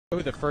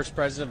Who the first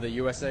president of the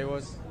USA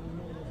was?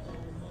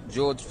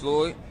 George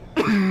Floyd.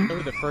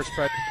 Who the first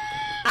president?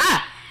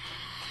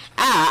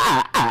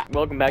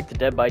 Welcome back to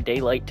Dead by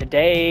Daylight.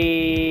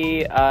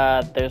 Today,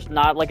 there's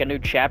not like a new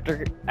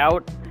chapter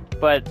out,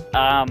 but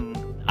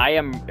I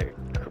am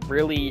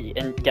really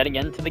getting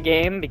into the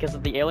game because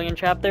of the Alien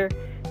chapter,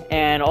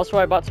 and also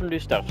I bought some new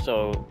stuff.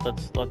 So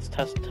let's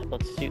test.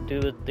 Let's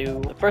do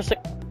the first thing.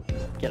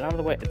 Get out of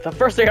the way. The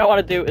first thing I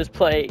want to do is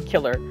play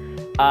Killer.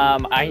 All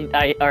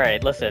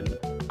right. Listen,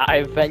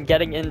 I've been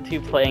getting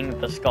into playing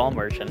the Skull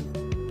Merchant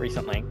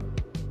recently.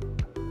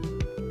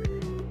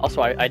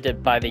 Also, I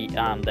did buy the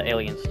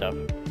Alien stuff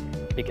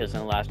because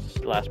in the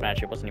last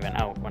match it wasn't even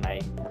out when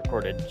I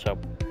recorded. So,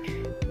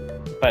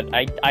 but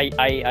I've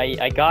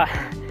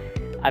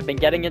been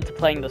getting into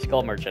playing the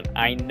Skull Merchant.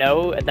 I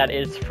know that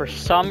is for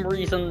some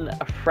reason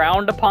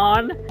frowned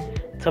upon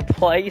to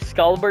play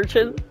Skull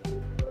Merchant,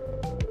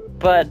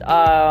 but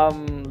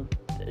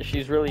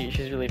she's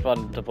really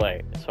fun to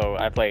play. So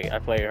I play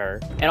her.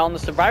 And on the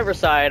Survivor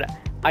side,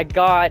 I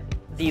got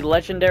the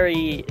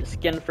legendary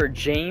skin for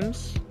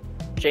James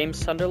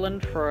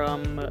Sunderland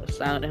from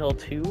Silent Hill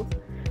 2.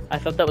 I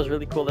thought that was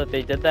really cool that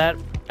they did that.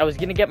 I was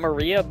gonna get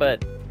Maria,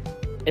 but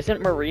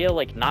isn't Maria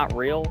like not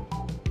real?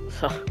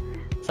 So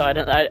I'm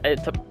a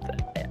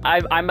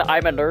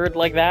nerd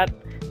like that.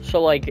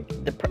 So like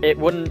it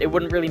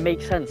wouldn't really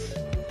make sense.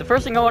 The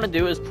first thing I want to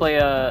do is play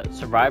a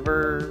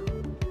Survivor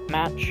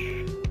match.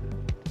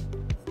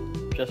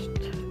 Just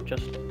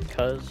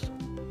cause.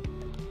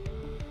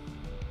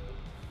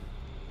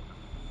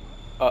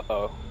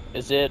 Uh-oh.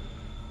 Is it?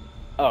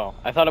 Oh,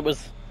 I thought it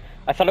was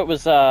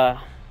the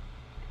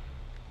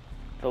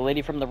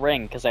lady from The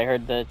Ring, because I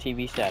heard the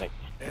TV static.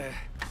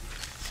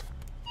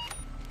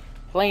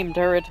 Flame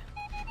turret.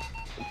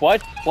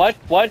 What?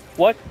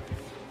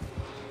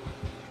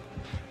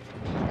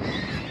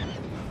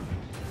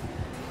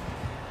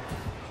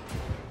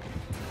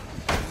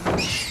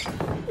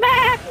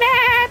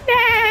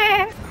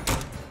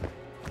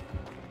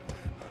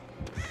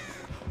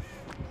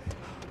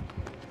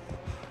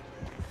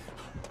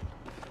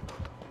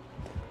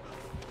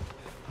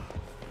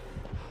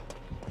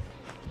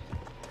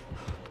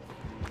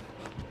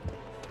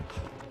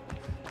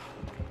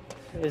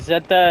 Is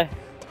that the...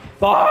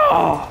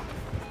 Oh!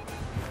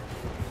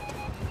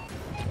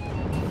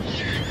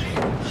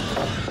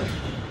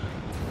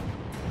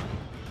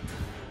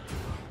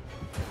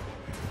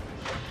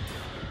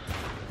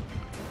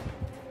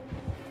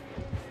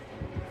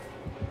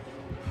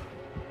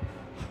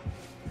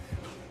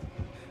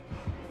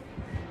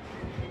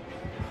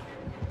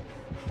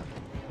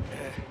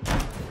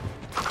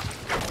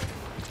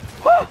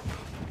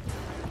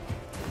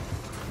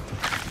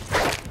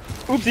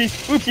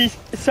 Oopsies.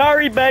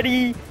 Sorry,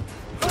 buddy.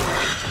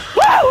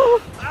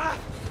 Woo!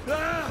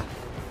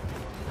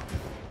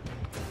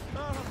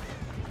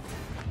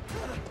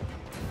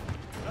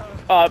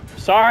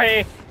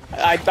 Sorry.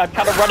 I'm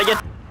kind of running it.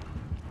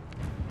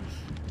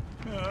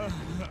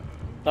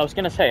 I was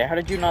gonna say, how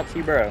did you not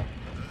see Burrow?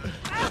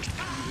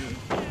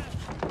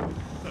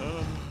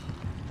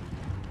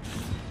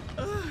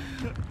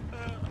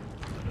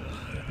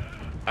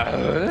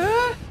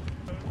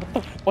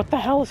 What the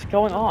hell is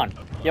going on?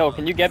 Yo,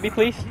 can you get me,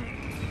 please?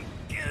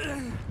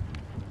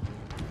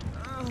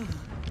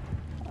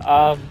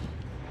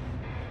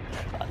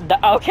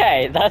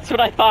 Okay, that's what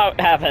I thought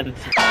happened.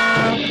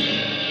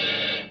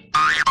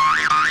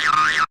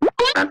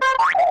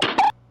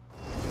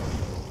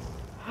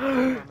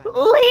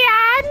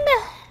 Leon!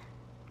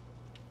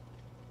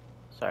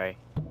 Sorry.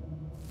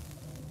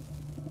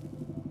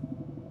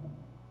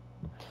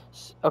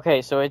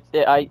 Okay, so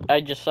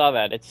I just saw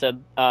that. It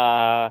said,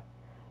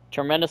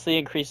 tremendously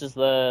increases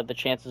the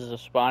chances of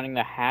spawning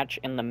the hatch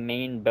in the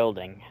main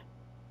building.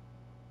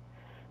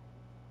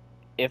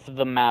 If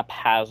the map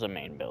has a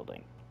main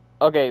building.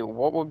 Okay,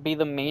 what would be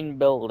the main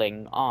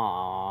building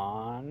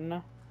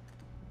on...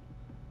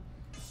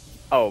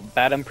 Oh,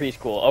 Badham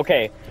Preschool.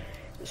 Okay,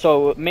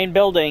 so main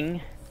building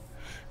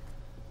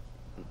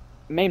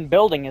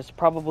is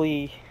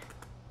probably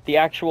the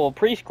actual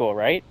preschool,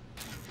 right?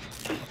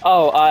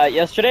 Oh,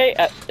 yesterday,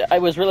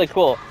 it was really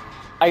cool.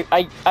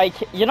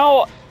 You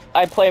know,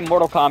 I play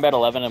Mortal Kombat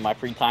 11 in my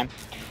free time,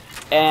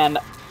 and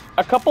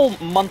a couple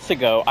months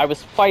ago, I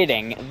was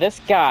fighting this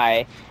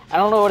guy. I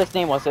don't know what his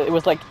name was. It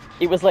was like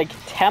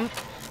Temp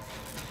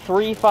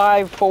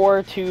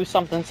 3542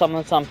 something,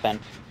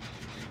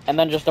 and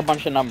then just a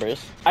bunch of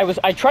numbers.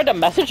 I tried to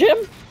message him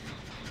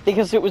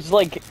because it was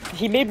like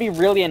he made me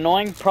really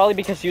annoying. Probably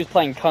because he was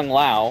playing Kung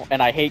Lao,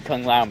 and I hate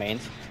Kung Lao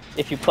mains.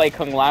 If you play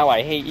Kung Lao,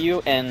 I hate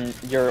you, and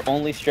your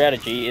only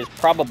strategy is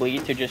probably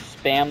to just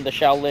spam the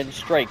Shaolin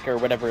Strike or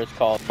whatever it's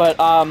called. But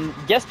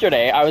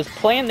yesterday I was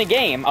playing the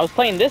game. I was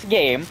playing this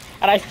game,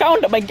 and I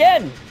found him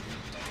again.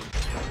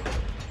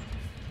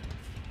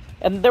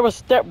 And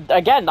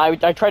again,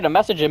 I tried to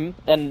message him,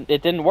 and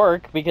it didn't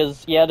work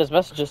because he had his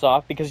messages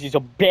off because he's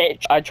a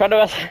bitch. I tried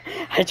to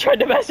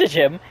message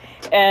him,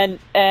 and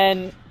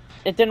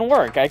it didn't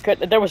work.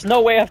 There was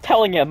no way of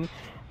telling him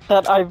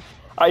that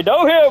I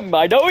know him,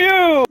 I know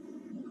you!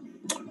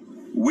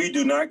 We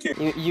do not care.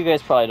 You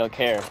guys probably don't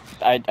care.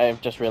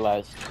 I've just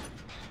realized.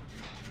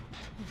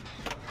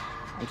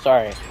 I'm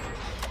sorry.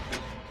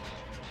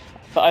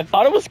 I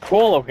thought it was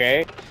cool,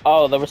 okay?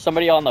 Oh, there was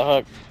somebody on the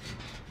hook.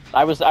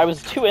 I was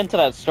too into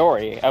that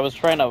story. I was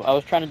trying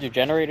to do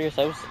generators.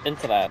 I was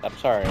into that. I'm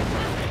sorry.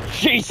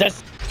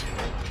 Jesus.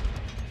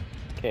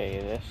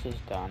 Okay, this is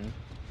done.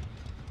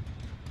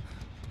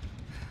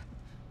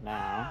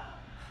 Now,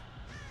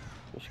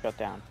 just got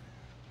down.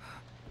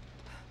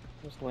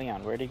 Where's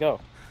Leon? Where'd he go?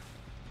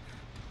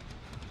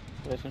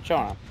 He isn't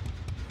showing up.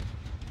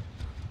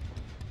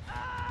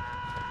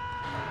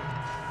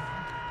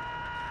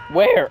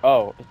 Where?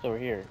 Oh, it's over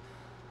here.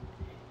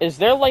 Is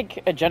there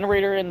like a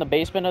generator in the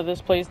basement of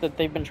this place that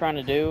they've been trying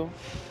to do?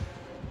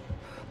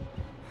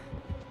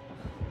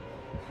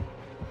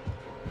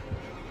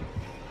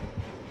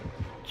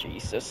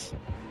 Jesus.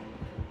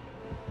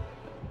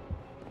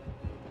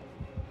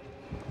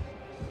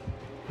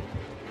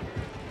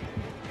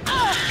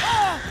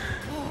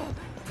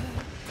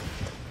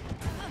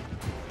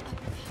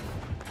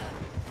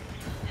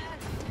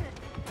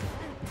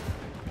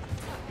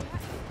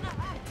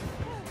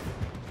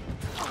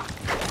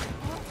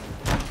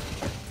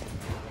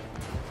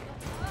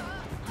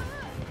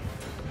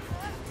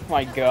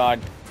 My God.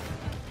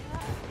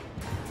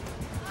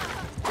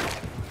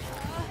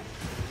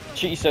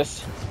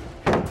 Jesus.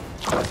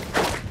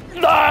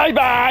 Bye,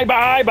 bye,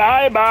 bye,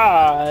 bye,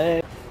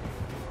 bye.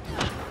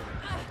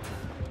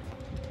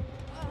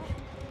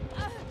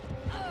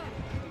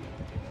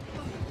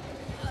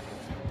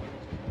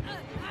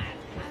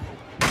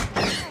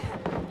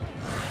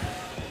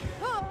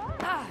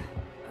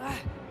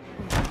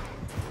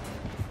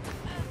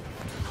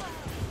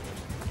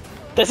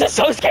 This is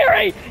so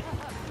scary!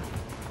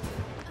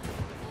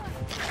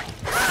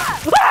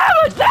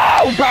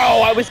 No,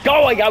 bro! I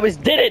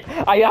did it!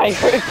 I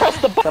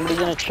pressed the button. Somebody's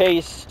gonna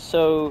chase,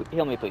 so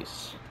heal me,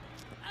 please.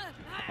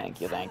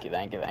 Thank you, thank you,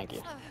 thank you, thank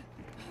you.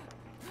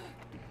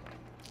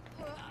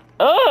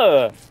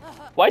 Ugh!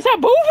 Why is that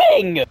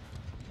moving?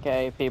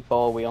 Okay,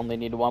 people, we only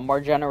need one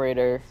more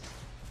generator.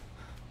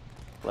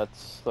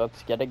 Let's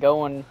get it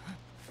going.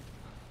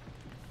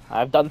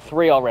 I've done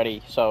 3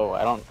 already, so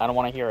I don't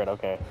want to hear it.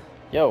 Okay.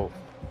 Yo,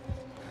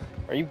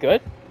 are you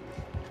good?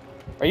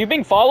 Are you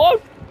being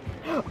followed?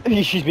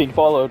 She's being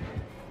followed.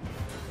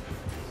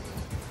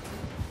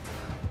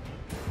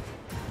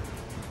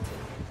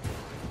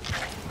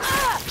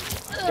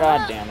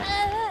 God damn it.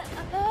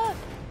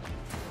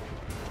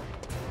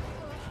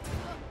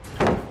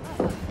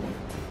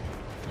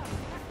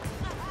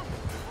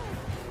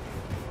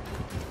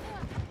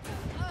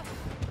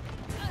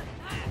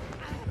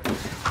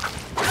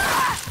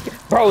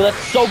 Bro, that's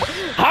so...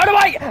 How do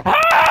I...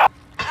 Ah!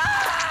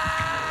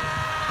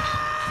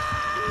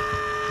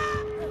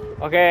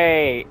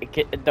 Okay,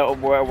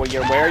 where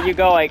are you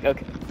going?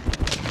 Okay.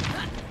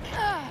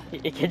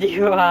 Can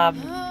you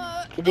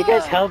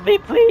guys help me,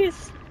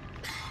 please?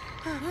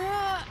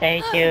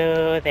 Thank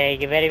you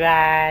very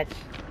much.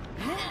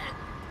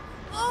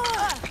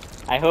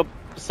 I hope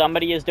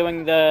somebody is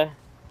doing the...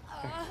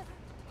 You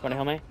wanna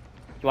heal me?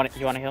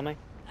 You wanna heal me?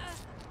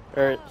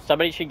 Or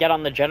somebody should get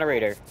on the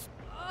generator.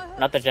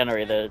 Not the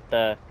generator,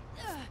 the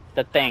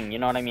thing, you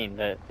know what I mean?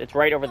 It's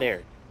right over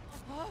there.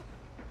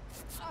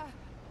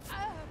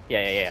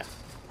 Yeah.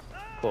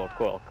 Cool.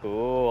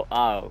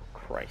 Oh,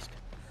 Christ.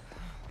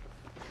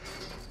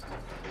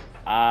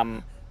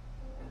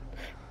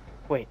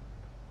 Wait.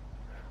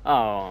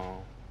 Oh.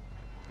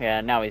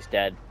 Yeah, now he's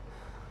dead.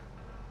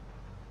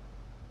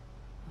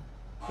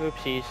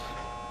 Oopsies.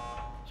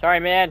 Sorry,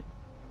 man.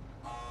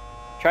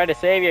 Tried to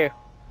save you.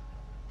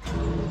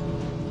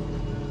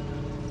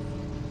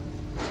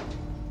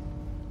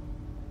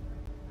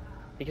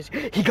 Because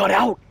he got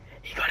out!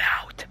 He got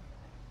out!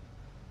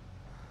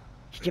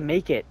 He can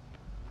make it.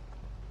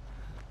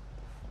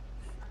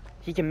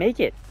 He can make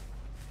it.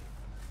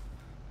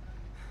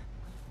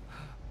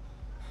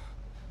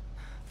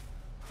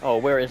 Oh,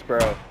 where is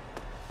bro?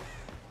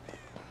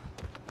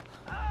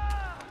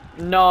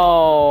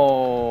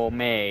 No,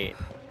 mate.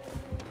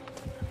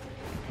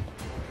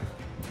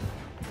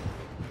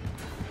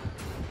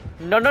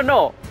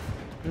 No.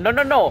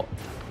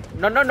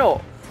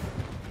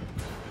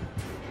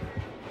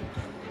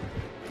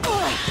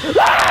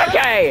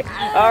 Okay!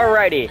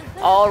 Alrighty.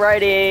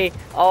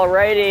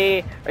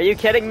 Are you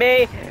kidding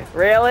me?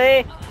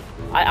 Really?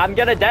 I'm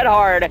gonna dead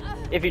hard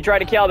if you try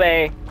to kill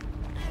me.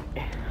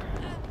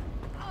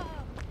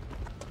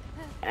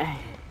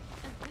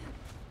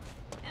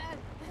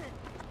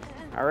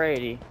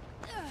 Alrighty.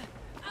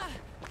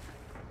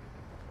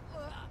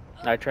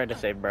 I tried to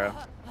save bro.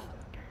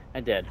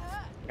 I did.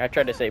 I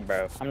tried to save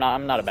bro.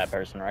 I'm not a bad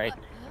person, right?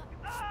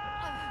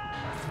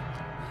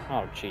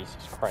 Oh,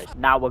 Jesus Christ.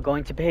 Now we're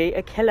going to play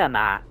a killer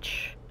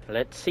match.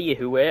 Let's see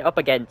who we're up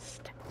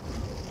against.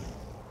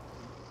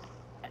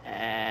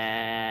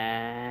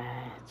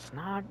 It's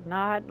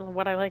not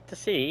what I like to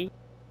see.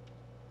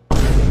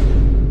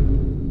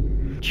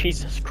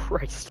 Jesus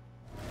Christ.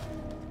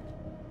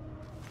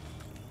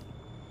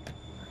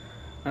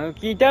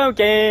 Okie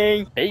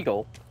dokie.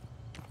 Bagel.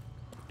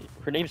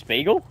 Her name's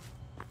Bagel?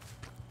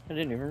 I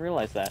didn't even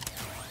realize that.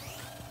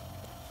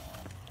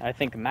 I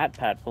think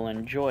MatPat will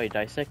enjoy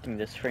dissecting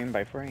this frame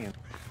by frame.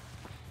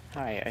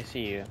 Hi, I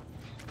see you.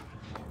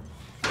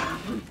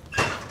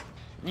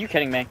 You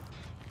kidding me?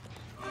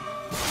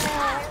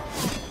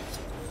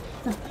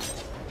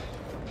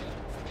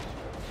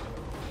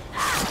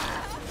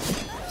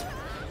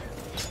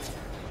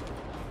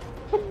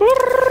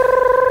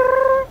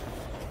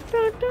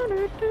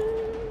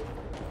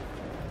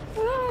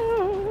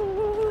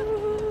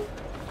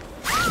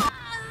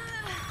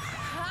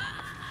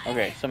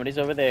 Okay, somebody's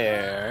over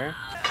there.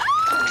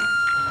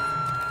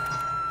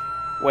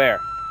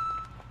 Where?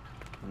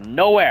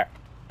 Nowhere!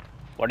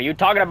 What are you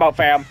talking about,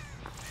 fam?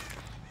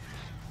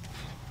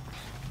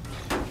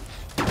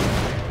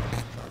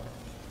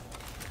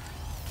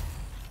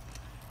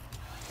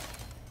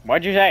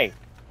 What'd you say?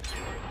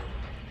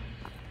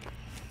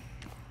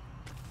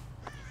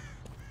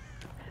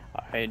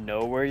 I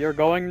know where you're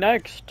going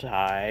next.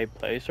 I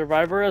play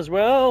Survivor as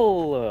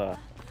well.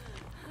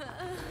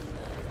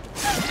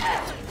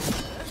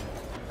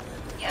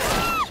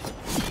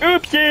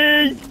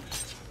 Oopsies!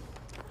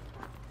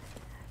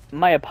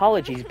 My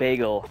apologies,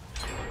 Bagel.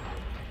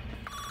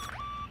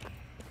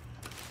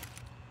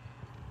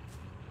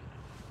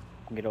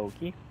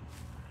 Gidoki.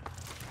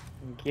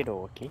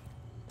 Gidoki.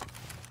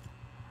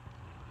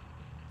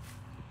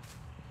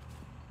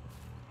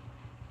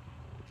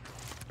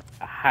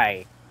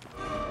 Hi.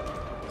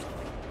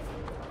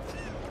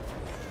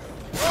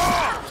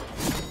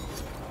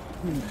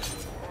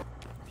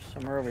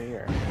 Somewhere over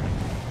here.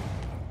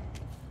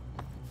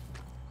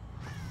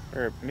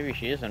 Or maybe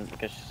she isn't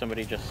because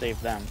somebody just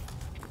saved them.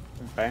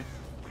 Okay.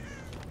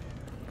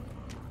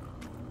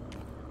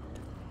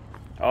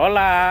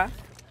 Hola!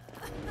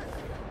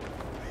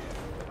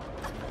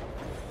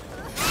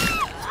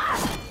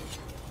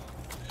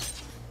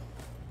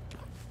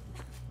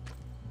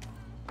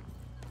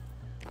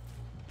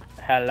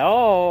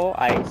 Hello,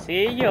 I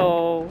see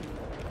you.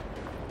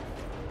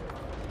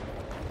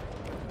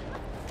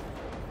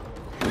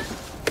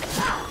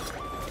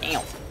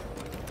 Damn.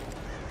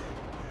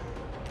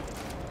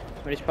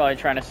 Somebody's probably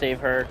trying to save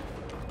her.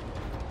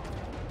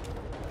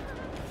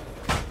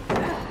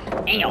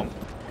 Damn.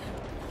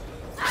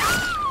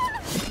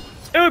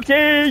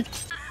 Oopsie!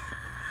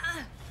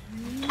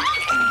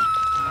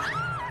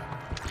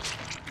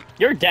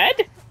 You're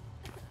dead?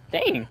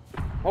 Dang.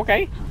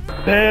 Okay.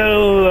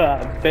 Bill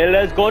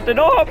has gotten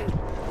up.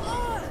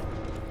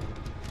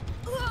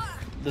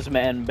 This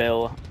man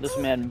Bill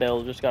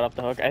just got off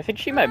the hook. I think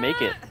she might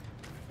make it.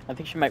 I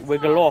think she might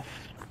wiggle off.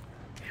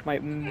 She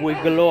might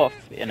wiggle off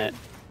in it.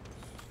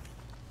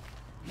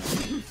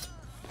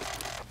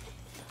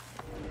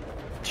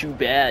 Too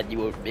bad you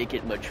won't make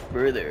it much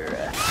further.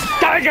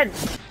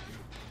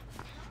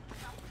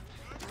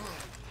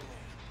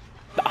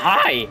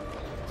 Hi!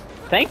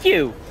 Thank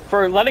you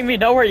for letting me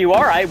know where you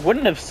are. I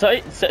wouldn't have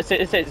said.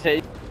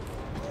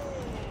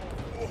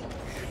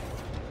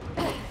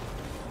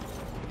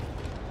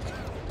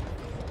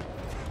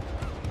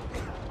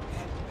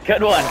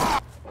 Good one.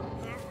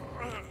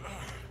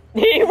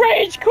 He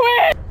rage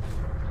quit!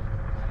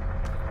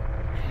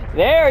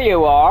 There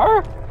you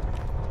are.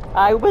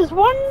 I was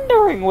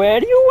wondering where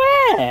you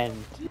went.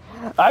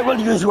 I will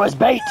use you as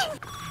bait.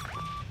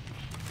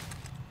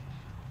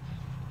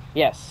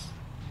 Yes,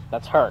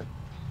 that's her.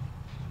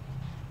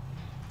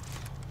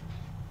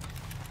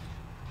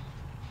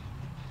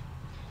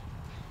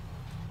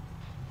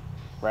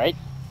 Right?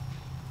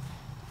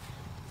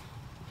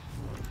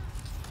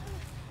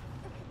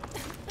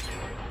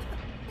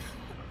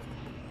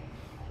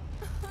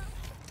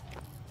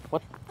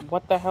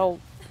 What the hell?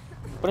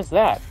 What is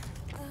that?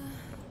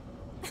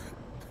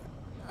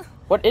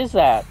 What is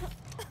that?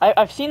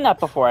 I've seen that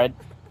before.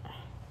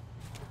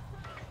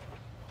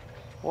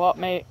 What,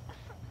 mate?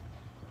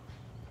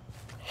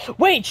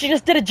 Wait, she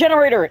just did a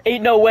generator!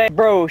 Ain't no way.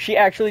 Bro, she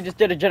actually just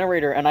did a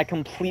generator and I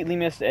completely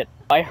missed it.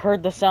 I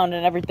heard the sound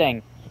and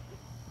everything.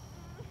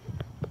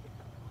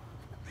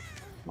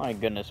 My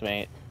goodness,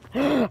 mate.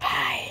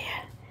 Hi.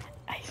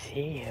 I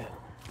see you.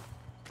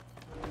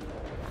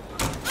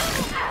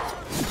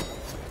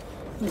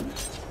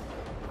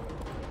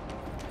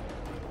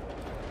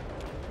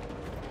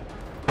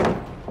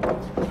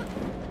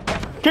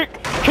 Kick!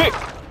 Kick!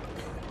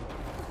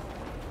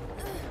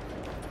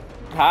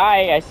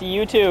 Hi, I see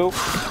you too.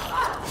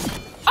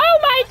 Oh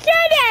my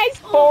goodness!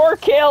 4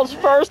 kills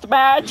first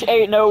match?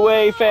 Ain't no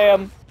way,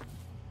 fam.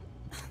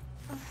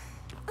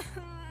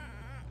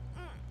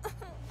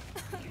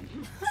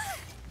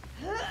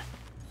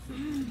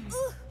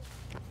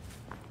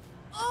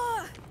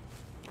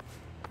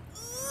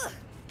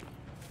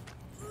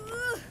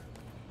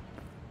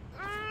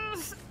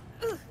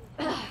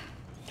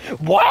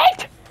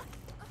 What?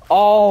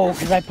 Oh,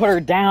 because I put her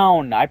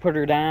down. I put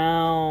her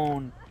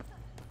down.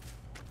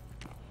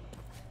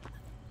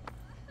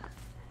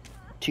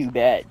 Too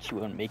bad she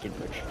won't make it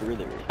much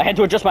further. I had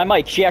to adjust my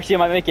mic. She actually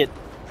might make it.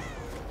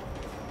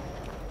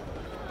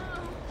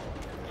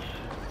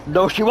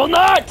 No, she will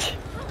not!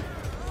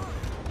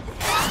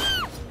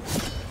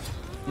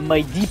 My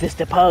deepest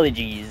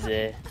apologies.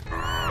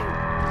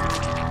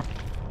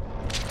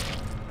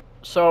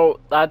 So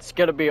that's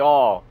gonna be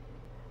all.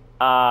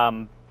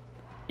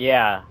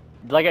 Yeah,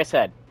 like I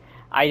said,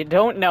 I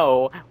don't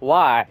know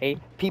why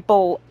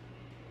people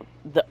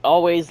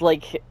always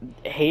like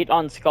hate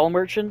on Skull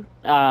Merchant.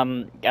 I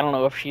don't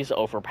know if she's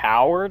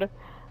overpowered.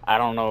 I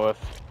don't know if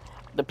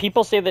the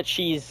people say that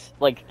she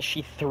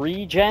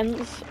 3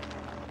 gens,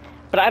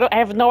 but I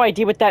have no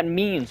idea what that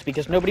means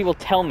because nobody will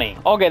tell me.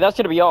 Okay, that's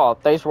gonna be all.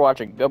 Thanks for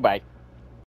watching. Goodbye.